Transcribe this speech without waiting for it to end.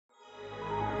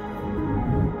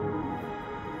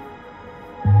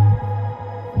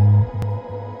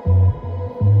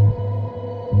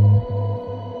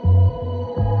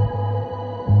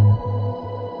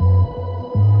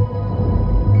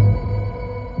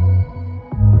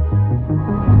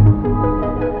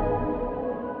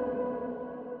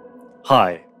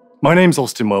Hi, my name's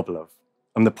Austin Welbelove.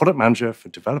 I'm the product manager for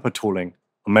developer tooling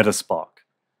on Metaspark,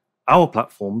 our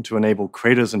platform to enable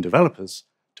creators and developers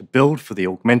to build for the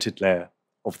augmented layer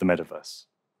of the metaverse.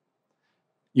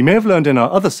 You may have learned in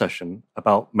our other session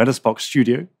about Metaspark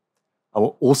Studio,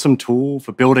 our awesome tool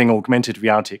for building augmented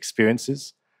reality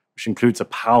experiences, which includes a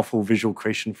powerful visual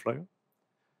creation flow,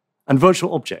 and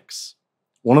virtual objects,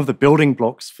 one of the building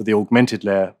blocks for the augmented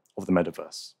layer of the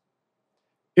metaverse.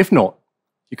 If not,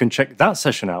 you can check that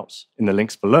session out in the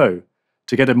links below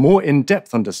to get a more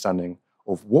in-depth understanding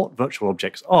of what virtual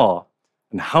objects are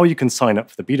and how you can sign up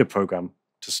for the beta program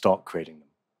to start creating them.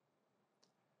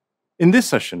 In this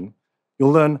session,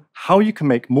 you'll learn how you can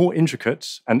make more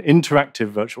intricate and interactive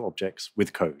virtual objects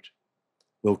with code.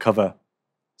 We'll cover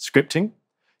scripting,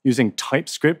 using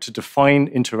TypeScript to define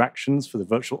interactions for the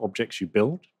virtual objects you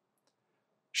build,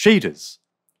 shaders,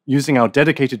 using our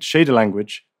dedicated shader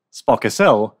language,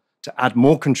 SparkSL, to add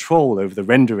more control over the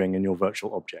rendering in your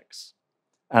virtual objects.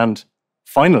 And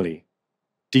finally,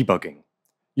 debugging,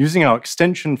 using our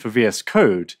extension for VS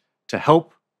Code to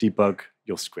help debug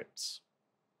your scripts.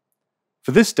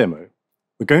 For this demo,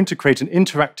 we're going to create an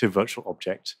interactive virtual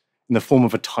object in the form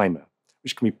of a timer,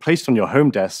 which can be placed on your home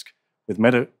desk with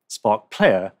Metaspark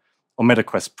Player on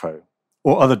MetaQuest Pro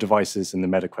or other devices in the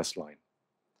MetaQuest line.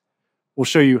 We'll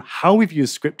show you how we've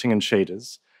used scripting and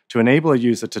shaders to enable a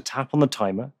user to tap on the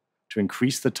timer to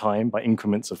increase the time by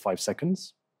increments of 5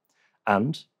 seconds.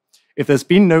 And if there's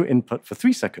been no input for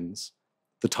 3 seconds,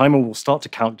 the timer will start to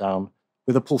count down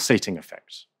with a pulsating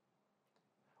effect.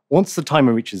 Once the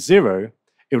timer reaches 0,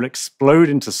 it will explode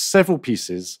into several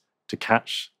pieces to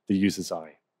catch the user's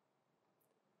eye.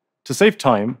 To save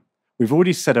time, we've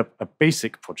already set up a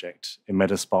basic project in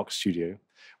Metaspark Studio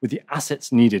with the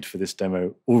assets needed for this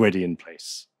demo already in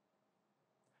place.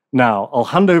 Now, I'll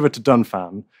hand over to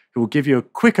Dunfan, who will give you a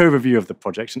quick overview of the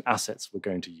project and assets we're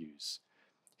going to use.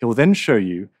 He will then show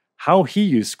you how he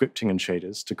used scripting and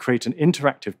shaders to create an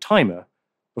interactive timer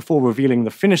before revealing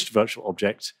the finished virtual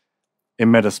object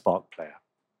in Metaspark Player.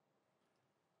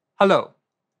 Hello,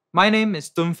 my name is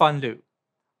Dunfan Liu.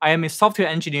 I am a software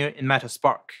engineer in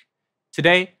Metaspark.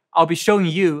 Today, I'll be showing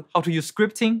you how to use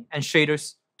scripting and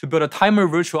shaders to build a timer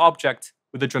virtual object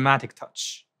with a dramatic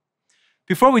touch.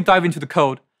 Before we dive into the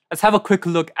code, let's have a quick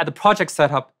look at the project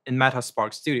setup in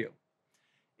Metaspark Studio.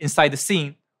 Inside the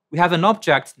scene, we have an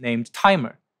object named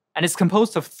timer, and it's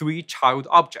composed of 3 child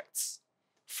objects: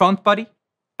 front body,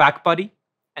 back body,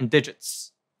 and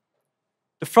digits.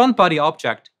 The front body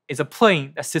object is a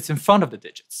plane that sits in front of the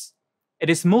digits. It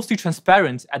is mostly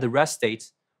transparent at the rest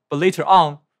state, but later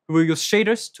on, we will use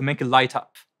shaders to make it light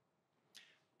up.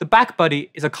 The back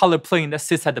body is a color plane that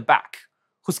sits at the back,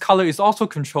 whose color is also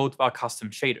controlled by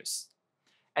custom shaders.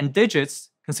 And digits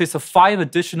consist of 5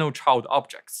 additional child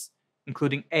objects,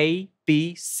 including A,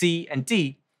 B, C, and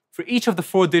D for each of the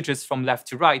 4 digits from left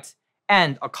to right,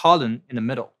 and a colon in the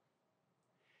middle.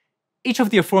 Each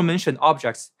of the aforementioned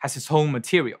objects has its own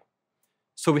material.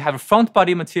 So we have a front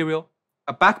body material,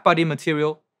 a back body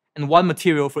material, and 1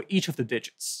 material for each of the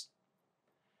digits.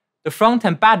 The front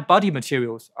and back body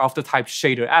materials are of the type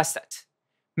shader asset,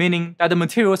 meaning that the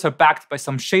materials are backed by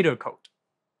some shader code.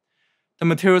 The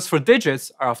materials for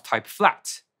digits are of type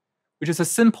flat, which is a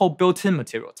simple built-in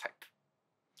material type.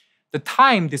 The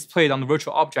time displayed on the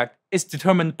virtual object is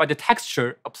determined by the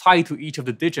texture applied to each of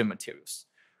the digit materials,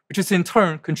 which is in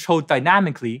turn controlled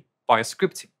dynamically by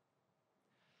scripting.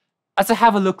 Let's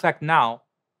have a look now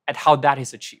at how that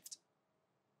is achieved.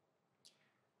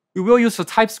 We will use a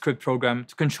TypeScript program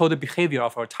to control the behavior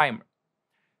of our timer.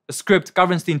 The script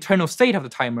governs the internal state of the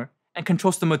timer and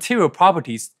controls the material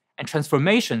properties and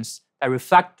transformations that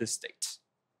reflect this state.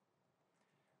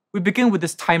 We begin with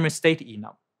this timer state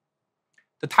enum.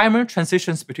 The timer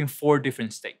transitions between 4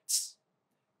 different states: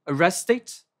 a rest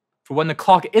state, for when the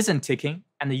clock isn't ticking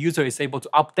and the user is able to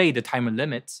update the timer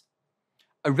limit;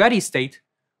 a ready state,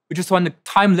 which is when the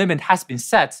time limit has been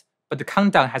set but the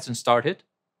countdown hasn't started;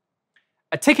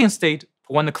 a ticking state,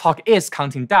 for when the clock is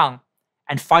counting down;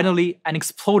 and finally, an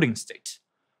exploding state,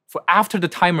 for after the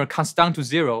timer counts down to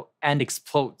 0 and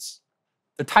explodes.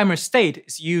 The timer state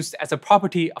is used as a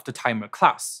property of the timer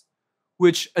class,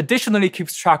 which additionally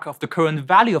keeps track of the current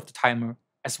value of the timer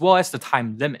as well as the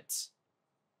time limit.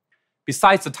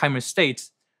 Besides the timer state,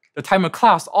 the timer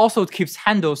class also keeps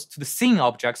handles to the scene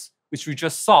objects which we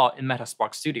just saw in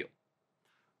Metaspark Studio.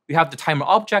 We have the timer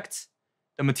object,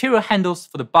 the material handles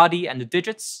for the body and the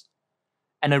digits,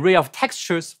 an array of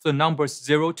textures for the numbers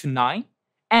 0 to 9,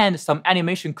 and some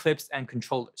animation clips and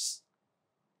controllers.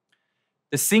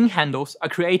 The scene handles are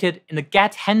created in the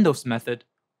getHandles method,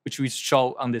 which we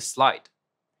show on this slide.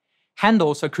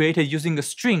 Handles are created using a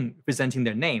string representing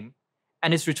their name,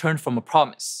 and is returned from a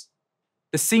promise.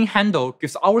 The scene handle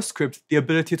gives our script the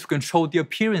ability to control the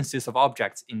appearances of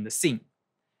objects in the scene.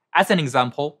 As an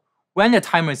example, when the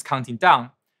timer is counting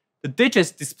down, the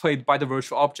digits displayed by the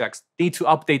virtual objects need to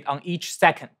update on each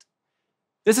second.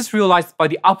 This is realized by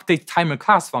the update timer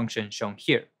class function shown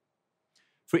here.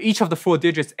 For each of the 4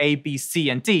 digits A, B, C,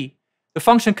 and D, the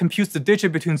function computes the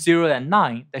digit between 0 and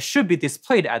 9 that should be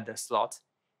displayed at this slot,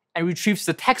 and retrieves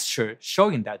the texture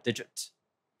showing that digit.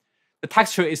 The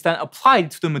texture is then applied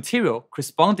to the material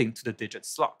corresponding to the digit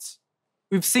slot.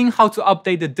 We've seen how to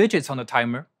update the digits on the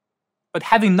timer, but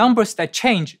having numbers that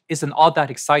change isn't all that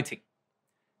exciting.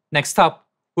 Next up,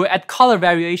 we'll add color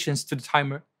variations to the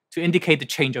timer to indicate the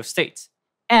change of state,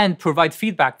 and provide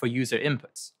feedback for user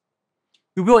inputs.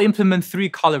 We will implement 3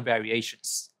 color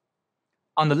variations.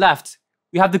 On the left,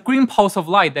 we have the green pulse of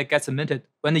light that gets emitted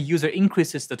when the user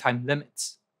increases the time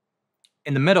limit.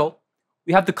 In the middle,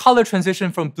 we have the color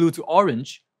transition from blue to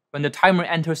orange when the timer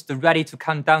enters the ready to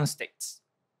count down state.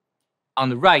 On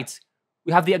the right,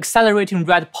 we have the accelerating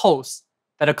red pulse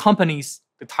that accompanies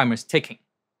the timer's ticking.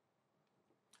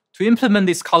 To implement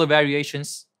these color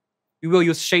variations, we will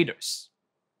use shaders.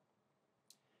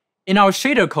 In our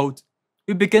shader code,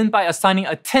 we begin by assigning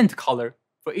a tint color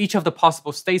for each of the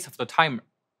possible states of the timer.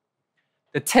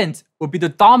 The tint will be the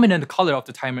dominant color of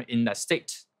the timer in that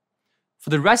state. For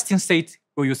the resting state,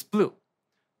 we'll use blue.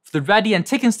 For the ready and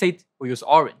ticking state, we'll use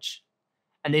orange.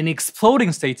 And in the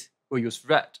exploding state, we'll use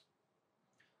red.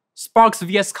 Spark's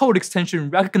VS Code extension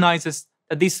recognizes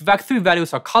that these vec3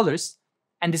 values are colors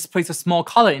and displays a small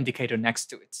color indicator next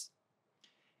to it.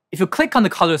 If you click on the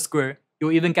color square,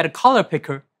 you'll even get a color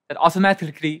picker that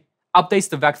automatically updates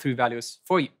the vec3 values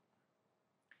for you.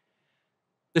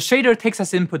 The shader takes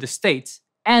as input the state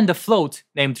and the float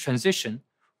named transition,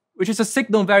 which is a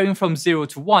signal varying from 0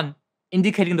 to 1,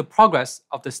 indicating the progress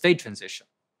of the state transition.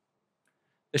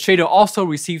 The shader also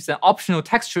receives an optional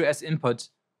texture as input,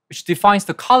 which defines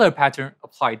the color pattern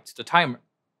applied to the timer.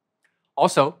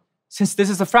 Also, since this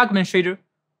is a fragment shader,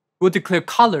 we'll declare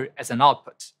color as an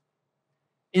output.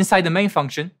 Inside the main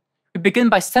function, we begin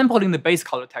by sampling the base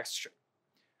color texture.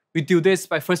 We do this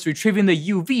by first retrieving the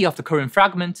UV of the current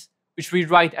fragment, which we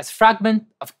write as fragment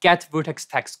of get vertex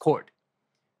text chord,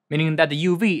 meaning that the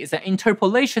UV is an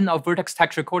interpolation of vertex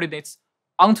texture coordinates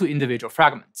onto individual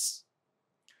fragments.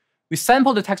 We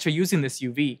sample the texture using this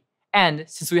UV, and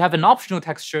since we have an optional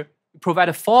texture, we provide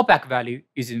a fallback value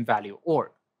using value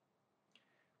OR.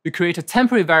 We create a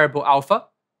temporary variable alpha,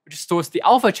 which stores the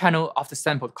alpha channel of the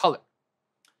sampled color.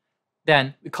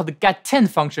 Then we call the getTint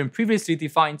function previously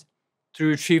defined to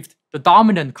retrieve the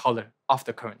dominant color of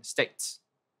the current state.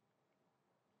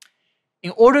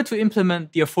 In order to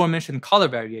implement the aforementioned color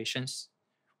variations,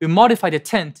 we modify the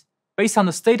tint based on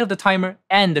the state of the timer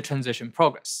and the transition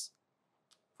progress.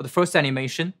 For the first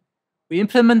animation, we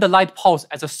implement the light pulse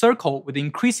as a circle with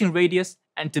increasing radius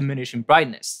and diminishing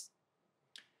brightness.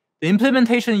 The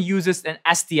implementation uses an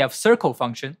SDF circle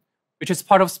function, which is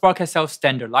part of SparkSL's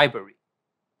standard library.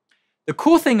 The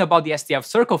cool thing about the SDF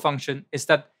circle function is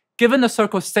that given the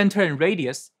circle's center and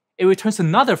radius, it returns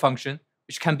another function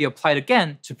which can be applied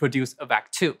again to produce a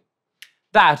vec2.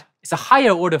 That is a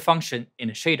higher order function in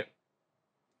a shader.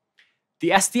 The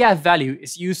SDF value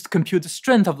is used to compute the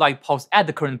strength of light pulse at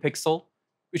the current pixel,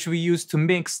 which we use to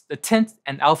mix the tint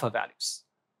and alpha values.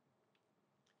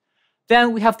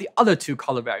 Then we have the other 2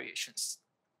 color variations.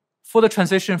 For the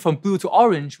transition from blue to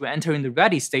orange when entering the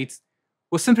ready state,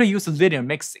 we'll simply use linear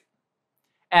mixing.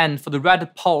 And for the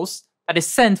red pulse that is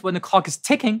sent when the clock is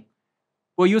ticking,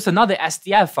 we'll use another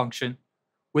SDF function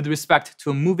with respect to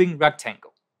a moving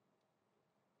rectangle.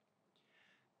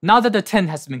 Now that the tint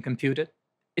has been computed,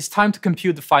 it's time to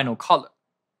compute the final color.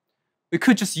 We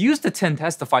could just use the tint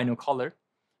as the final color,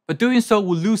 but doing so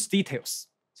will lose details,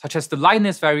 such as the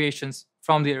lightness variations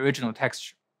from the original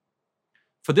texture.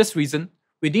 For this reason,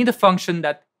 we need a function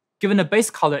that, given the base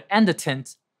color and the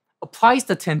tint, applies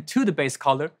the tint to the base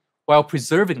color while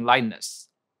preserving lightness.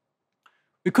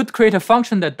 We could create a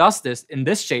function that does this in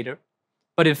this shader,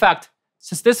 but in fact,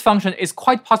 since this function is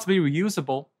quite possibly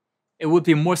reusable, it would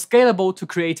be more scalable to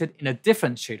create it in a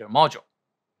different shader module.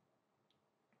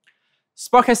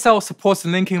 SparkSL supports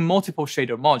linking multiple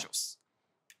shader modules,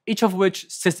 each of which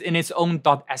sits in its own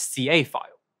 .sca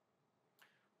file.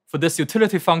 For this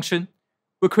utility function,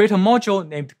 we'll create a module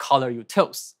named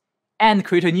colorUtils, and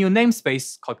create a new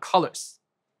namespace called colors.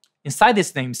 Inside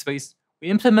this namespace, we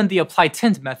implement the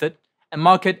applyTint method and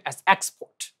mark it as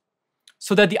export,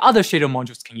 so that the other shader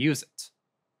modules can use it.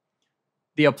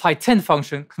 The applyTint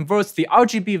function converts the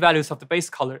RGB values of the base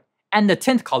color and the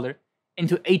tint color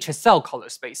into HSL color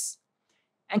space,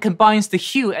 and combines the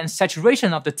hue and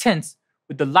saturation of the tints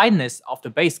with the lightness of the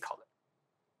base color.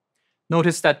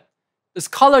 Notice that this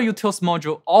color utils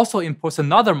module also imports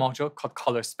another module called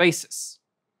color spaces.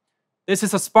 This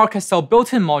is a Spark SL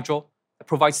built-in module that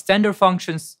provides standard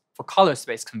functions for color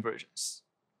space conversions.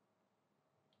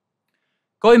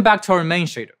 Going back to our main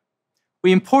shader,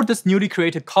 we import this newly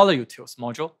created color utils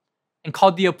module and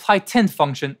call the apply tint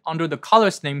function under the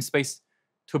colors namespace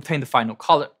to obtain the final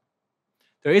color.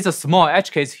 There is a small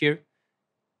edge case here.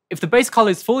 If the base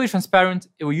color is fully transparent,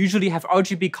 it will usually have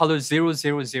RGB color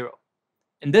 000.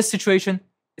 In this situation,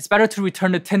 it's better to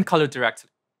return the tint color directly.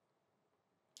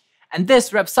 And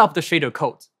this wraps up the shader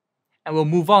code, and we'll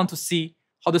move on to see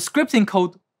how the scripting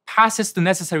code passes the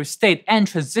necessary state and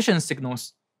transition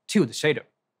signals to the shader.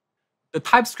 The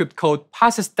TypeScript code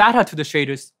passes data to the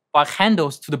shaders via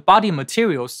handles to the body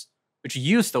materials which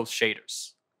use those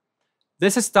shaders.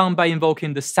 This is done by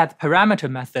invoking the setParameter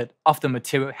method of the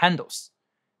material handles,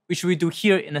 which we do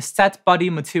here in the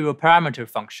setBodyMaterialParameter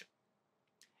function.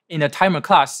 In the timer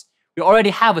class, we already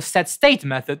have a setState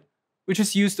method, which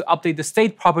is used to update the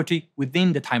state property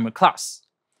within the timer class.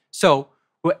 So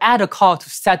we'll add a call to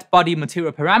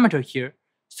setBodyMaterialParameter here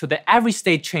so that every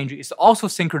state change is also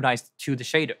synchronized to the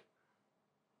shader.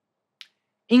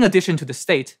 In addition to the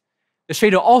state, the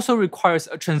shader also requires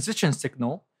a transition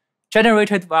signal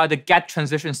generated via the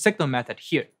getTransitionSignal method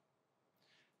here.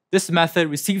 This method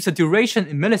receives a duration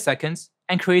in milliseconds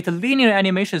and creates a linear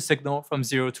animation signal from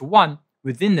 0 to 1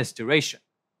 within this duration.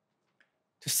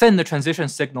 To send the transition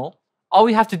signal, all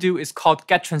we have to do is call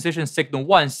getTransitionSignal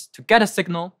once to get a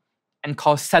signal and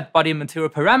call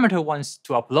setBodyMaterialParameter once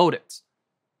to upload it.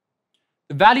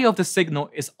 The value of the signal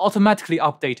is automatically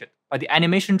updated by the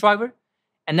animation driver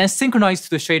and then synchronized to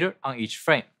the shader on each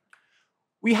frame.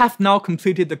 We have now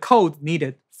completed the code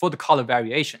needed for the color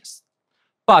variations.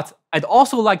 But I'd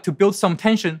also like to build some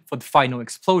tension for the final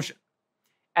explosion.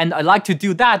 And I like to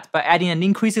do that by adding an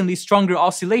increasingly stronger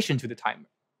oscillation to the timer.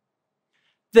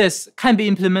 This can be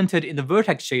implemented in the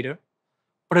vertex shader,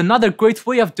 but another great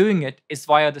way of doing it is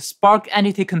via the Spark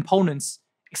Entity Components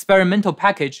experimental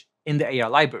package in the AR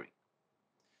library.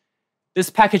 This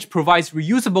package provides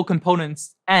reusable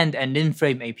components and an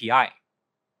in-frame API.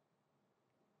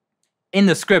 In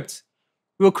the script,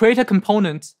 we will create a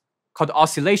component called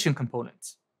Oscillation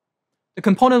Component. The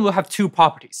component will have two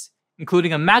properties,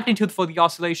 including a magnitude for the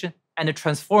oscillation and a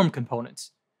transform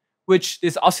component, which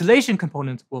this oscillation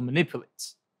component will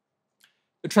manipulate.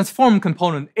 The transform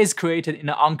component is created in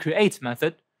the onCreate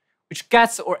method, which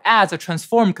gets or adds a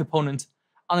transform component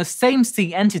on the same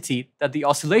scene entity that the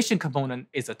oscillation component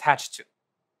is attached to.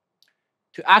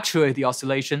 To actuate the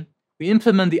oscillation, we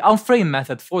implement the onFrame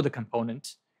method for the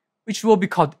component, which will be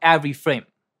called everyFrame.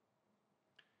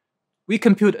 We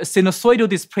compute a sinusoidal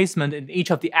displacement in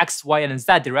each of the x, y, and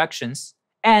z directions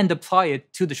and apply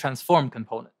it to the transform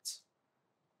component.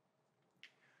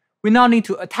 We now need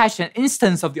to attach an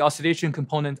instance of the oscillation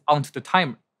component onto the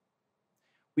timer.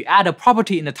 We add a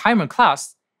property in the timer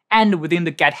class, and within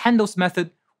the getHandles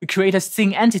method, we create a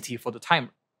scene entity for the timer.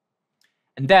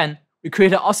 And then we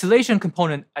create an oscillation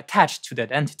component attached to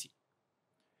that entity.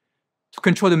 To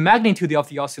control the magnitude of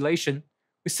the oscillation,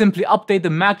 we simply update the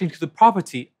magnitude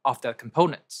property of that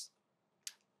component.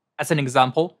 As an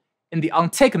example, in the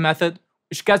onTick method,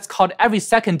 which gets called every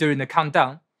second during the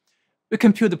countdown, we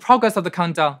compute the progress of the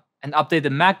countdown and update the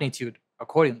magnitude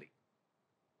accordingly.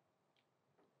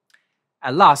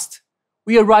 At last,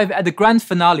 we arrive at the grand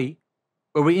finale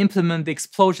where we implement the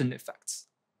explosion effects.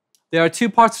 There are two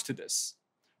parts to this.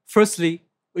 Firstly,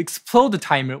 we explode the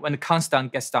timer when the countdown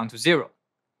gets down to 0.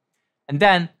 And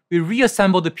then we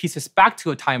reassemble the pieces back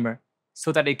to a timer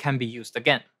so that it can be used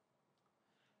again.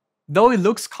 Though it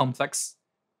looks complex,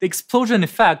 the explosion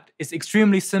effect is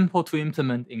extremely simple to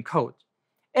implement in code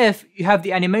if you have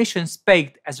the animations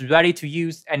baked as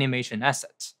ready-to-use animation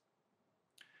assets.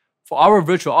 For our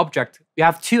virtual object, we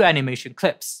have two animation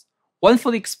clips, one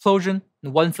for the explosion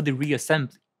and one for the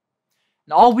reassembly.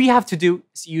 And all we have to do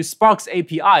is use Spark's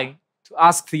API to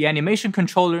ask the animation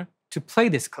controller to play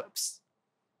these clips.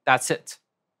 That's it.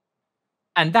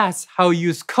 And that's how you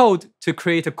use code to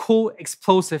create a cool,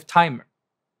 explosive timer.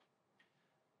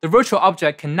 The virtual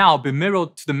object can now be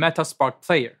mirrored to the Metaspark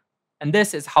player, and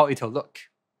this is how it'll look.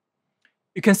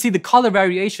 You can see the color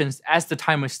variations as the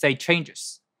timer state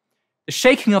changes, the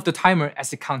shaking of the timer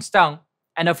as it counts down,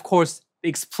 and of course, the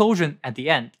explosion at the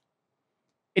end.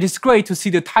 It is great to see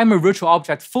the timer virtual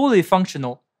object fully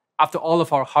functional after all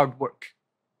of our hard work.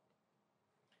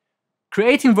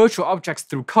 Creating virtual objects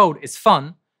through code is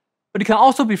fun, but it can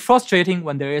also be frustrating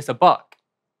when there is a bug.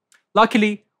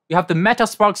 Luckily, we have the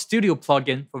Metaspark Studio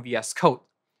plugin for VS Code,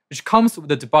 which comes with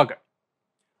a debugger.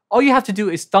 All you have to do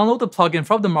is download the plugin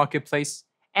from the marketplace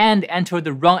and enter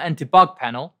the Run and Debug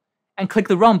panel and click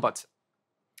the Run button.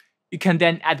 You can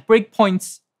then add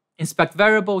breakpoints, inspect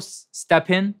variables, step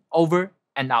in, over,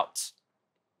 and out.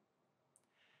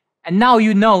 And now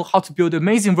you know how to build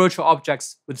amazing virtual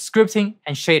objects with scripting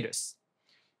and shaders.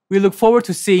 We look forward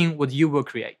to seeing what you will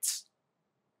create.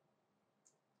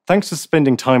 Thanks for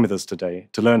spending time with us today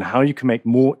to learn how you can make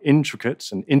more intricate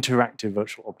and interactive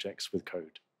virtual objects with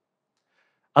code.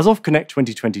 As of Connect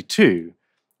 2022,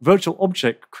 virtual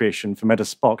object creation for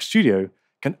Metaspark Studio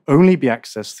can only be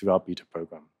accessed through our beta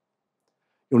program.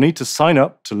 You'll need to sign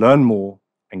up to learn more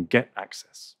and get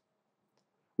access.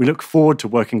 We look forward to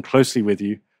working closely with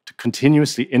you to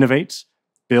continuously innovate,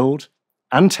 build,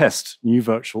 and test new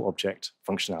virtual object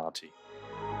functionality.